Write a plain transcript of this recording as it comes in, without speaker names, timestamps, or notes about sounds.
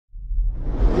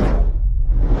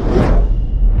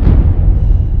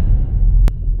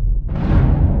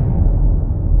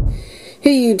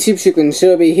YouTube, Shuklin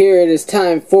Shilby here. It is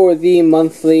time for the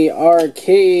monthly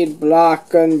arcade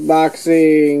block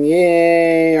unboxing.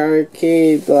 Yay,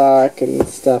 arcade block and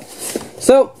stuff.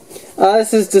 So,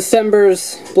 this is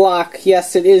December's block.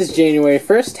 Yes, it is January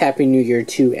 1st. Happy New Year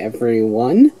to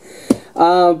everyone.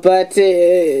 But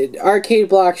arcade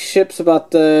block ships about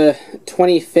the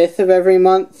 25th of every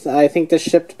month. I think this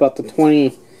shipped about the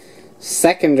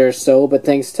 22nd or so, but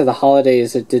thanks to the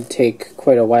holidays, it did take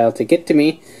quite a while to get to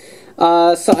me.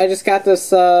 So I just got this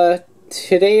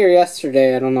today or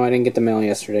yesterday. I don't know. I didn't get the mail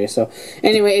yesterday. So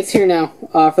anyway, it's here now.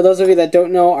 For those of you that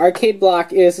don't know, Arcade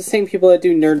Block is the same people that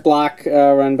do Nerd Block,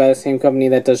 run by the same company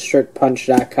that does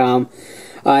ShirtPunch.com.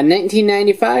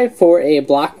 $19.95 for a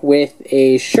block with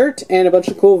a shirt and a bunch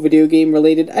of cool video game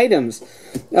related items.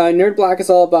 Nerd Block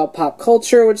is all about pop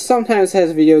culture, which sometimes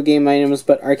has video game items,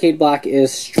 but Arcade Block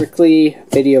is strictly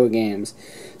video games.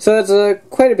 So that's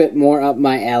quite a bit more up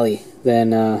my alley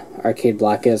than Arcade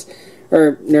Block is.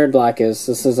 Or Nerd Block is.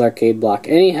 This is Arcade Block.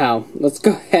 Anyhow, let's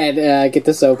go ahead, get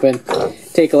this open,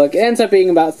 take a look. It ends up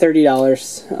being about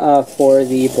 $30 for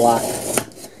the block.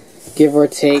 Give or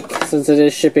take, since it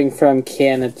is shipping from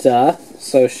Canada,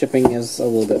 so shipping is a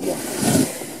little bit more.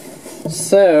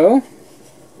 So,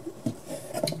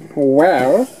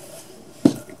 wow.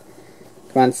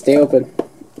 Come on, stay open.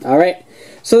 Alright,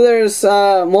 so there's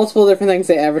multiple different things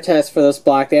they advertised for this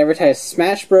block. They advertised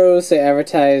Smash Bros, they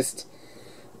advertised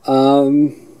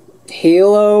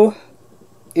Halo,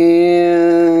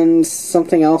 and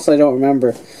something else I don't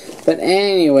remember. But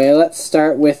anyway, let's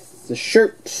start with the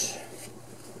shirt.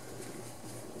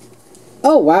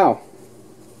 Oh, wow.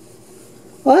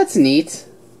 Well, that's neat.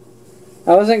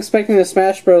 I wasn't expecting the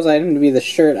Smash Bros. Item to be the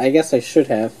shirt. I guess I should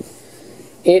have.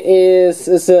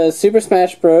 It's a Super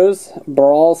Smash Bros.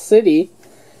 Brawl City,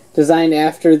 designed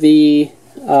after the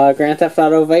Grand Theft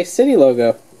Auto Vice City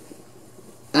logo.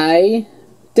 I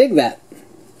dig that.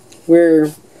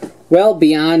 We're well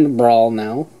beyond Brawl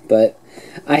now, but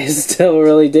I still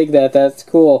really dig that. That's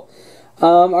cool.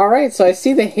 Alright, so I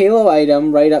see the Halo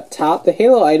item right up top. The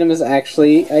Halo item is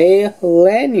actually a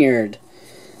lanyard.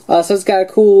 So it's got a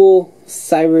cool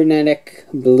cybernetic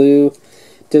blue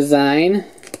design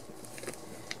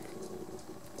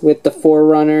with the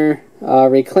Forerunner,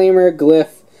 Reclaimer,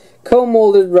 Glyph,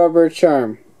 co-molded rubber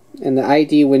charm, and the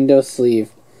ID window sleeve.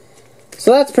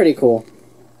 So that's pretty cool.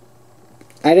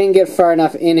 I didn't get far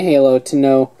enough in Halo to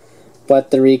know what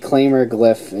the Reclaimer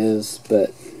glyph is,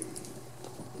 but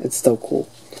it's still cool.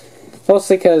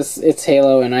 Mostly because it's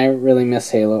Halo, and I really miss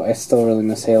Halo. I still really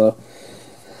miss Halo.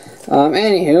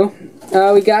 Anywho,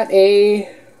 we got a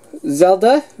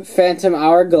Zelda Phantom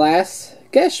Hourglass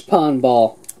Gashapon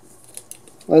ball.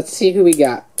 Let's see who we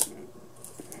got.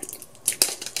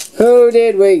 Who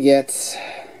did we get?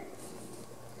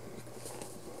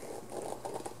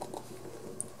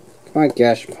 Come on,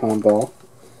 Gashapon ball.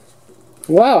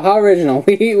 Wow, how original.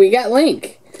 We got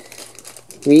Link.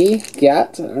 We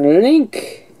got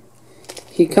Link.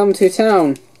 He come to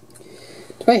town.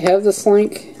 Do I have this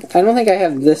Link? I don't think I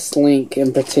have this Link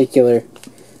in particular.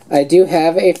 I do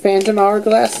have a Phantom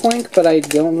Hourglass Link, but I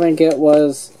don't think it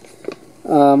was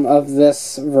of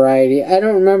this variety. I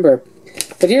don't remember.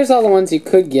 But here's all the ones you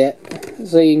could get.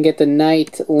 So you can get the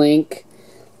Knight Link,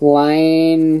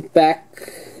 Lineback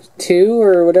 2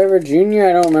 or whatever, Junior.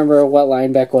 I don't remember what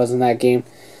Lineback was in that game.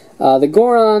 The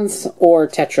Gorons or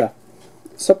Tetra.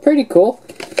 So pretty cool.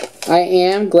 I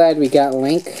am glad we got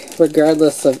Link,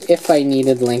 regardless of if I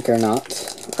needed Link or not.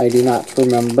 I do not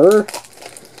remember.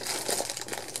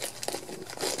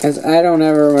 As I don't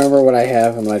ever remember what I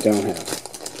have and what I don't have.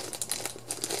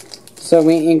 So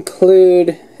we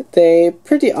include the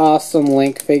pretty awesome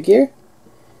Link figure.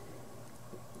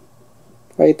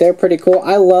 Right there, pretty cool.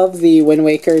 I love the Wind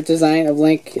Waker design of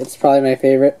Link. It's probably my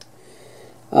favorite.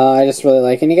 I just really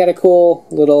like it. And you got a cool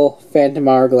little Phantom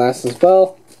Hourglass as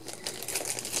well.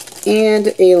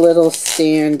 And a little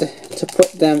stand to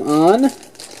put them on.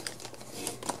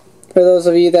 For those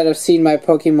of you that have seen my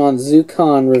Pokemon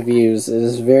Zukon reviews, it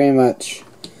is very much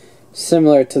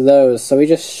similar to those. So we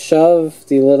just shove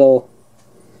the little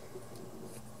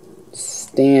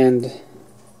stand.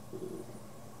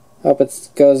 Oh, it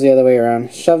goes the other way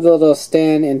around. Shove the little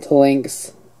stand into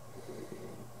Link's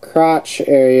crotch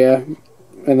area,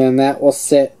 and then that will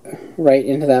sit right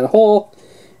into that hole.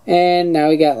 And now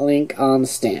we got Link on the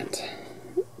stand.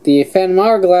 The Phantom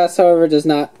Hourglass, however, does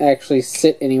not actually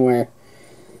sit anywhere.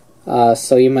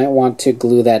 So you might want to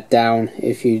glue that down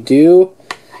if you do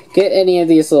get any of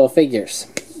these little figures.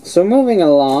 So moving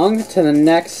along to the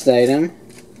next item,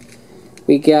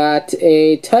 we got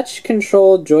a touch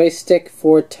control joystick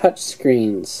for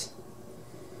touchscreens.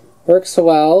 Works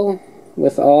well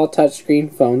with all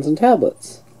touchscreen phones and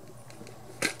tablets.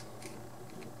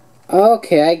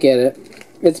 Okay, I get it.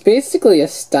 It's basically a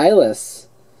stylus,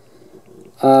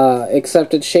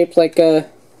 except it's shaped like a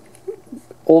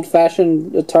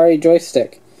old-fashioned Atari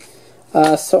joystick.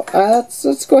 So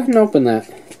let's go ahead and open that.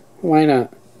 Why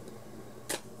not?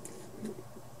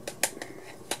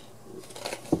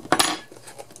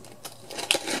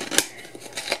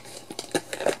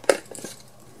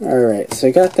 Alright, so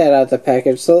I got that out of the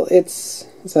package. So it's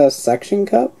a suction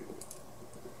cup?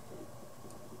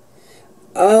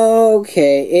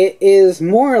 Okay, it is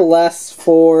more or less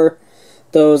for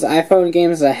those iPhone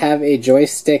games that have a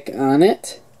joystick on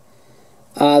it.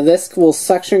 This will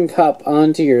suction cup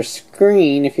onto your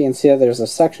screen. If you can see that there's a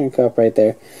suction cup right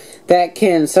there. That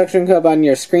can suction cup on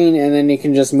your screen, and then you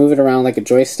can just move it around like a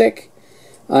joystick.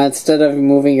 Instead of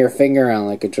moving your finger around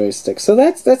like a joystick. So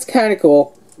that's kind of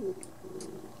cool.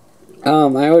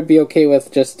 I would be okay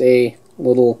with just a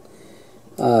little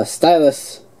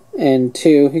stylus, and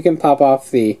two, you can pop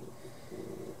off the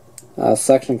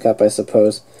suction cup, I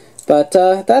suppose. But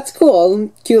that's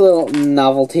cool, cute little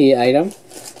novelty item.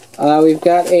 We've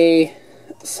got a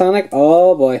Sonic.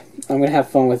 Oh boy, I'm gonna have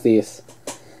fun with these.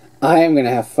 I am gonna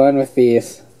have fun with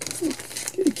these.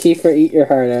 Kiefer, eat your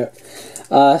heart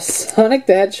out. Sonic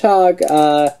the Hedgehog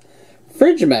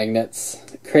fridge magnets.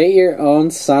 Create your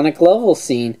own Sonic level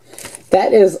scene.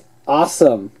 That is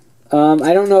awesome.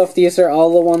 I don't know if these are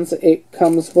all the ones it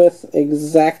comes with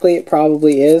exactly. It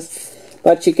probably is.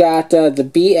 But you got the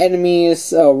bee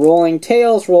enemies, rolling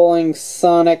tails, rolling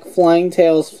Sonic, flying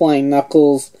tails, flying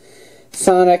Knuckles,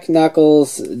 Sonic,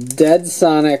 Knuckles, dead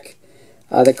Sonic,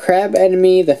 the crab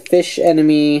enemy, the fish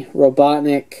enemy,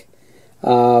 Robotnik,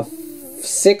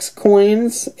 6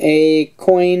 coins, a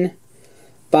coin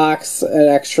box, an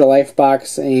extra life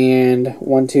box, and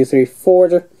 1, 2, 3,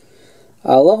 4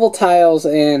 level tiles,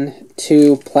 and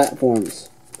 2 platforms.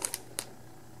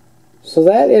 So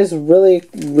that is really,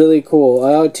 really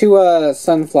cool. 2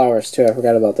 sunflowers, too. I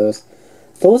forgot about those.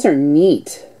 Those are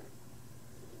neat.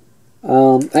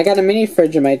 I got a mini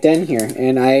fridge in my den here,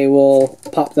 and I will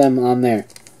pop them on there.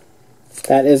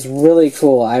 That is really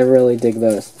cool. I really dig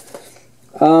those.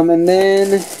 And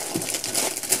then I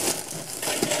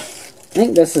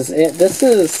think this is it. This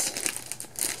is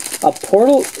a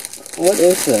portal. What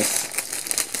is this?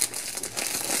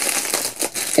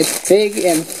 It's big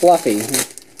and fluffy.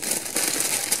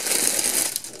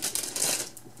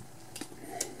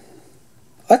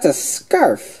 That's a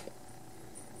scarf.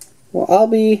 Well, I'll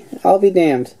be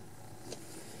damned.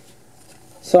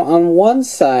 So on one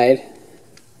side,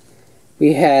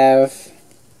 we have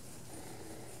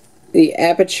the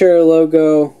Aperture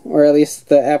logo, or at least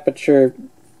the Aperture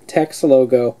text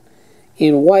logo,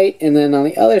 in white, and then on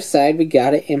the other side, we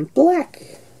got it in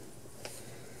black.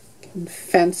 Can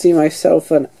fancy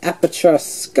myself an Aperture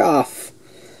scarf.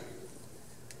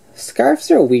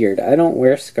 Scarves are weird. I don't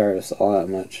wear scarves all that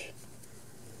much.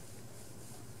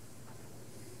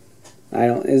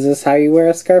 Is this how you wear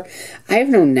a scarf? I have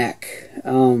no neck.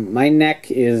 My neck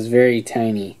is very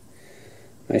tiny.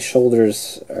 My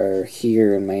shoulders are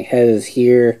here, and my head is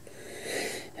here.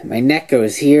 And my neck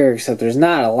goes here, except there's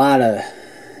not a lot of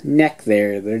neck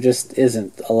there. There just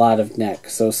isn't a lot of neck.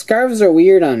 So scarves are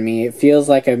weird on me. It feels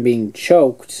like I'm being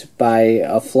choked by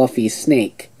a fluffy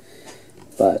snake.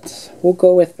 But we'll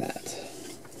go with that.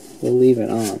 We'll leave it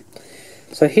on.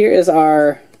 So here is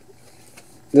our...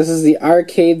 This is the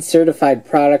Arcade Certified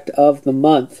Product of the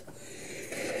Month.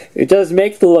 It does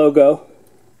make the logo,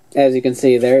 as you can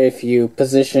see there, if you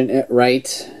position it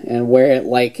right and wear it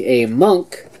like a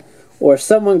monk or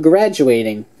someone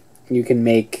graduating, you can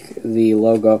make the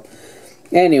logo.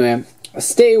 Anyway,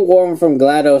 stay warm from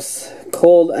GLaDOS,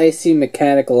 cold, icy,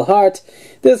 mechanical heart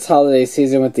this holiday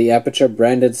season with the Aperture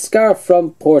branded scarf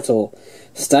from Portal.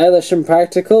 Stylish and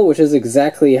practical, which is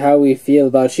exactly how we feel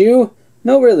about you.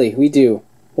 No, really, we do.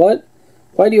 What?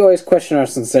 Why do you always question our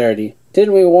sincerity?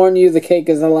 Didn't we warn you the cake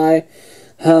is a lie?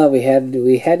 We had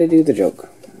to do the joke.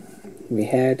 We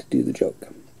had to do the joke.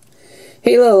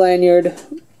 Halo Lanyard.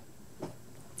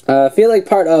 Feel like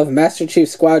part of Master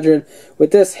Chief's squadron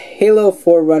with this Halo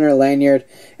Forerunner lanyard.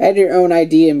 Add your own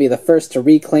ID and be the first to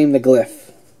reclaim the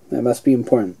glyph. That must be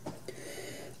important.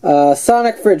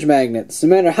 Sonic fridge magnets. No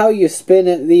matter how you spin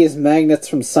it, these magnets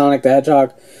from Sonic the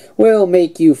Hedgehog will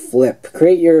make you flip.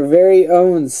 Create your very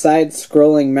own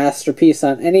side-scrolling masterpiece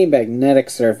on any magnetic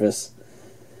surface.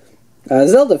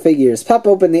 Zelda figures. Pop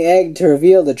open the egg to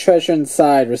reveal the treasure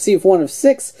inside. Receive one of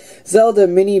 6 Zelda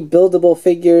mini buildable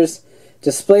figures.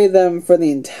 Display them for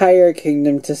the entire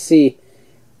kingdom to see.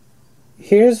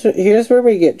 Here's where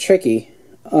we get tricky.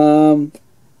 The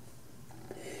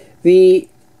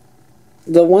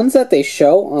the ones that they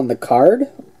show on the card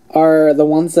are the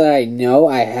ones that I know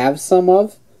I have some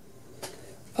of.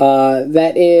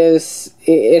 That is,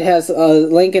 it has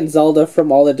Link and Zelda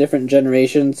from all the different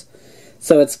generations.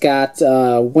 So it's got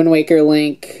Wind Waker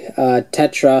Link,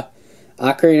 Tetra,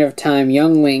 Ocarina of Time,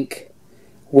 Young Link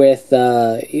with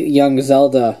Young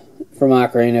Zelda from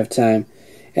Ocarina of Time,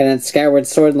 and then Skyward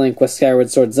Sword Link with Skyward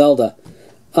Sword Zelda.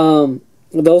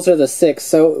 Those are the 6.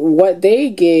 So what they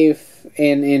gave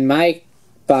in my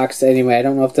box anyway, I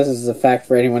don't know if this is a fact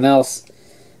for anyone else,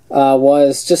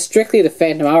 was just strictly the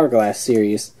Phantom Hourglass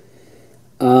series,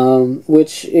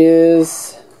 which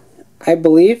is, I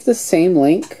believe, the same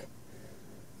Link.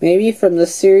 Maybe from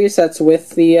this series that's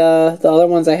with the other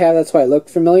ones I have, that's why it looked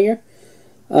familiar.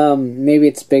 Maybe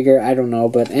it's bigger, I don't know,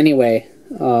 but anyway.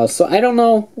 So I don't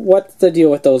know what the deal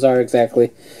with those are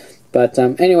exactly. But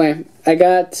anyway, I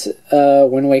got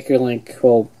Wind Waker Link,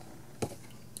 well,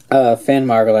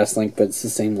 Phantom Hourglass Link, but it's the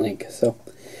same Link. So,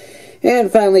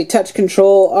 and finally, Touch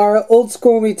Control, our old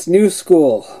school meets new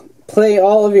school. Play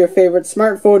all of your favorite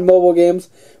smartphone mobile games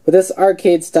with this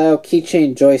arcade-style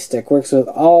keychain joystick. Works with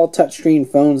all touchscreen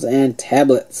phones and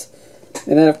tablets.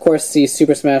 And then, of course, the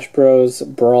Super Smash Bros.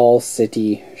 Brawl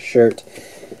City shirt.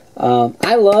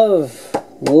 I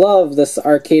love this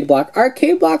arcade block.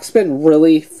 Arcade block's been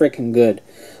really freaking good.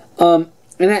 And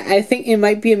I think it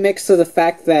might be a mix of the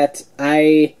fact that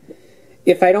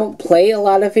if I don't play a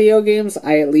lot of video games,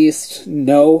 I at least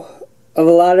know of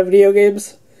a lot of video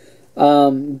games.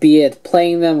 Be it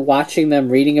playing them, watching them,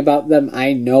 reading about them,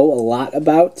 I know a lot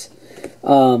about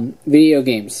video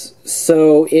games.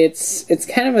 So it's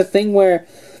kind of a thing where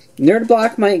Nerd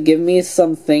Block might give me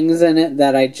some things in it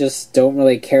that I just don't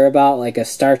really care about, like a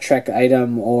Star Trek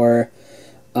item, or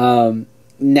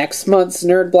next month's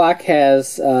Nerd Block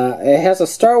has a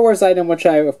Star Wars item, which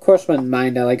I of course wouldn't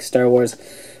mind. I like Star Wars,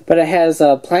 but it has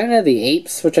Planet of the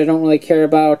Apes, which I don't really care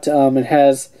about. It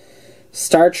has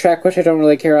Star Trek, which I don't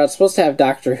really care about. It's supposed to have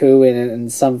Doctor Who in it in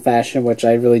some fashion, which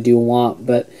I really do want,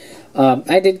 but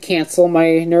I did cancel my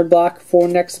Nerd Block for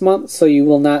next month, so you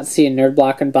will not see a Nerd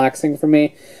Block unboxing from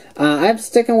me. I'm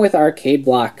sticking with Arcade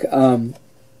Block.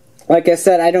 Like I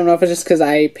said, I don't know if it's just because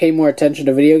I pay more attention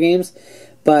to video games,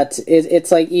 but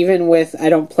it's like, even with, I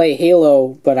don't play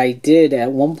Halo, but I did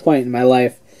at one point in my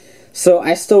life, so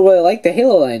I still really like the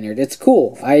Halo lanyard. It's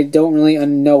cool. I don't really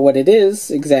know what it is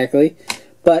exactly,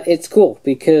 but it's cool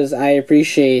because I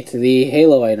appreciate the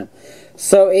Halo item.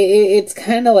 So it's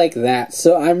kind of like that.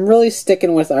 So I'm really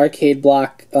sticking with Arcade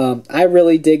Block. I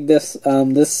really dig this.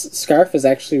 This scarf is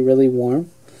actually really warm,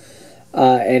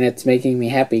 and it's making me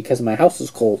happy because my house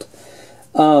is cold.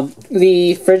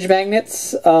 The fridge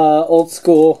magnets, old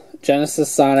school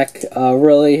Genesis Sonic,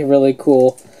 really, really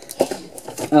cool.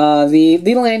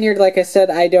 The lanyard, like I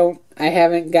said, I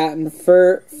haven't gotten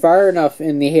far enough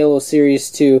in the Halo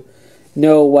series to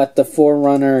know what the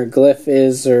Forerunner glyph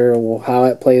is or how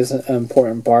it plays an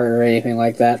important part or anything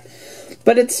like that.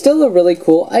 But it's still a really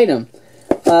cool item.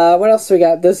 What else we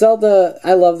got? The Zelda,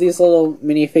 I love these little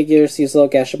minifigures, these little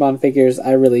Gashapon figures.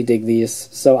 I really dig these.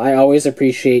 So I always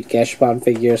appreciate Gashapon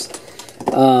figures.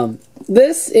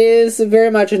 This is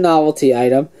very much a novelty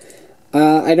item.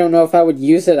 I don't know if I would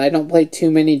use it. I don't play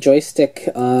too many joystick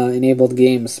enabled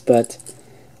games, but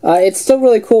it's still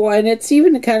really cool, and it's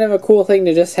even kind of a cool thing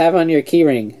to just have on your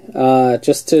keyring,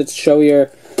 just to show your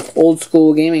old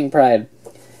school gaming pride.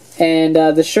 And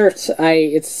the shirt,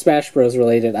 it's Smash Bros.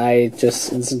 Related. I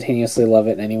just instantaneously love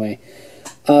it anyway.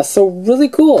 So really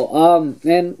cool.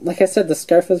 And like I said, the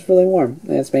scarf is really warm,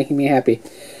 and it's making me happy.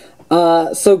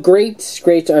 So great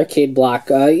Arcade Block.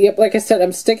 Yep, like I said,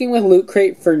 I'm sticking with Loot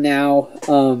Crate for now.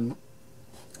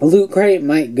 Loot Crate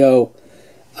might go.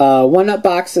 One Up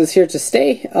Box is here to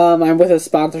stay. I'm with a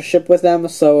sponsorship with them,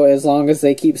 so as long as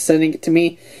they keep sending it to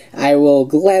me, I will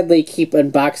gladly keep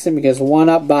unboxing, because One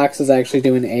Up Box is actually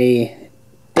doing a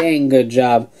dang good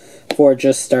job for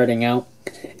just starting out.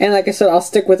 And like I said, I'll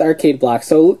stick with Arcade Block.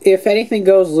 So if anything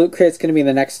goes, Loot Crate's going to be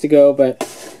the next to go, but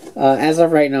as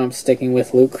of right now, I'm sticking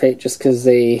with Loot Crate just because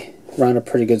they run a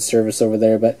pretty good service over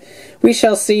there. But we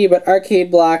shall see. But Arcade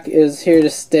Block is here to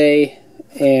stay,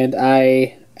 and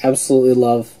I absolutely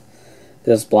love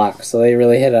this block. So they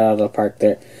really hit it out of the park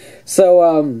there.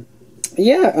 So,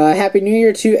 yeah, Happy New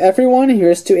Year to everyone.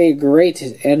 Here's to a great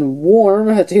and warm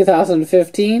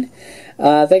 2015.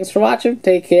 Thanks for watching.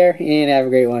 Take care, and have a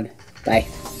great one. Bye.